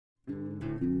Hey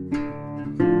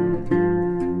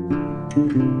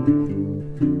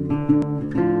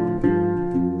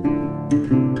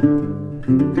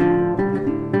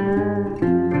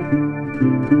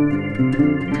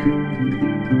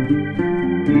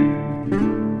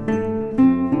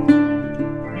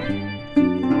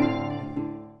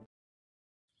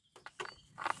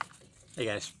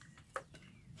guys,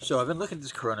 so I've been looking at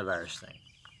this coronavirus thing,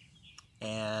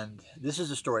 and this is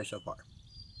the story so far.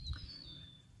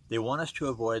 They want us to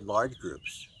avoid large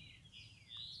groups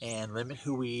and limit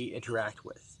who we interact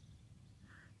with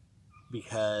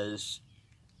because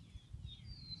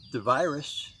the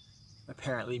virus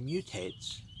apparently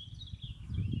mutates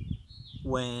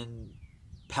when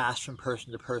passed from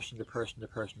person to person to person to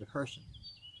person to person,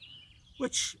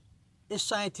 which is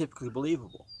scientifically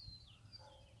believable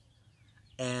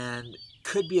and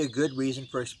could be a good reason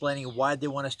for explaining why they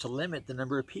want us to limit the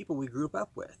number of people we group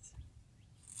up with.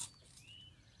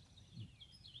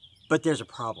 But there's a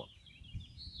problem.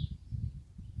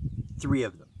 3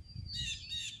 of them.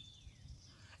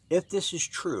 If this is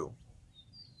true,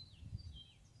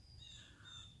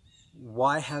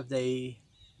 why have they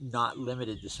not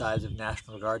limited the size of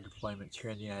National Guard deployments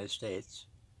here in the United States?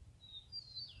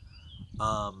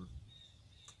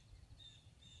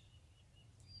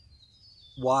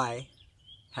 Why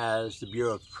has the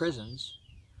Bureau of Prisons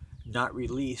not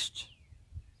released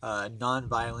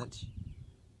nonviolent,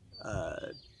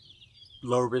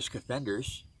 low-risk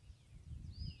offenders?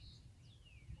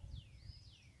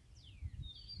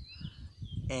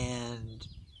 And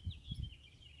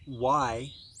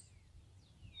why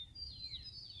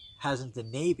hasn't the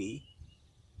Navy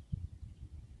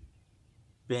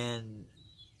been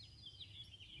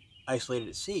isolated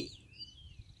at sea?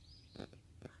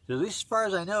 So at least as far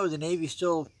as I know, the Navy's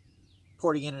still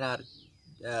porting in and out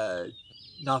of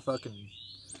Norfolk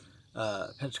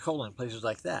and Pensacola and places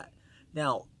like that.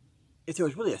 Now, if there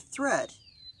was really a threat,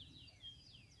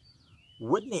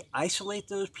 wouldn't they isolate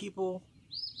those people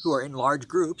who are in large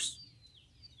groups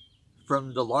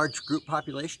from the large group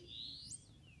population?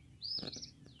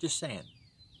 Just saying.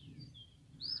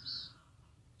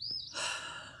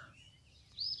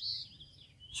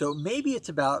 So maybe it's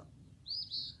about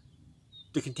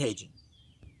the contagion.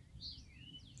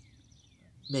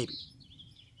 Maybe.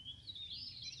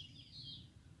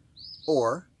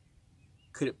 Or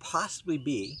could it possibly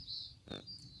be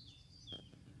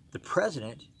the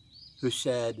president who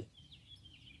said,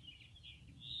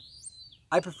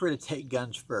 I prefer to take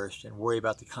guns first and worry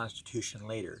about the Constitution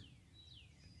later,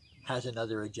 has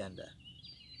another agenda?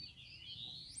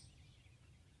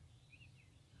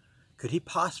 Could he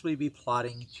possibly be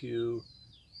plotting to,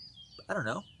 I don't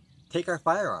know, take our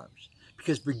firearms?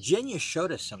 Because Virginia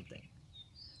showed us something.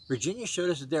 Virginia showed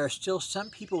us that there are still some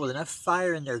people with enough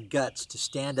fire in their guts to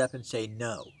stand up and say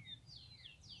no.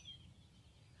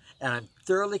 And I'm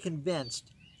thoroughly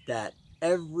convinced that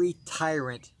every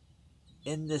tyrant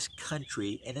in this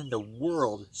country and in the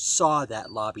world saw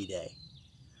that lobby day.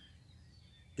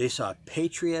 They saw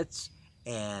patriots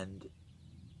and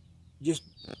just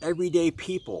everyday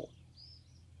people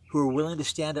who are willing to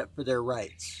stand up for their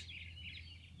rights.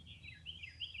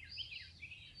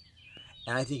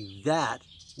 And I think that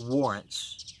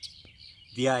warrants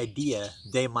the idea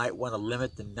they might want to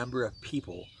limit the number of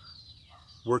people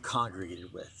we're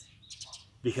congregated with,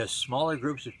 because smaller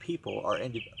groups of people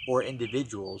or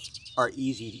individuals are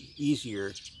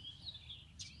easier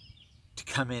to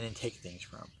come in and take things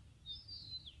from.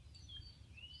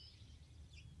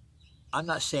 I'm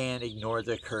not saying ignore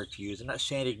the curfews. I'm not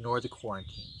saying ignore the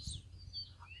quarantines.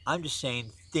 I'm just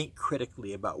saying think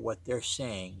critically about what they're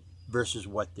saying versus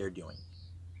what they're doing.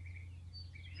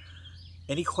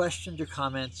 Any questions or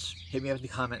comments, hit me up in the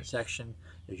comment section.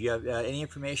 If you have any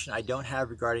information I don't have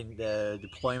regarding the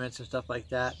deployments and stuff like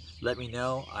that, let me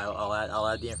know. I'll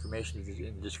add the information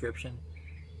in the description.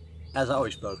 As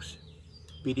always, folks,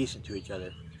 be decent to each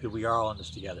other, because we are all in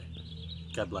this together.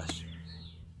 God bless.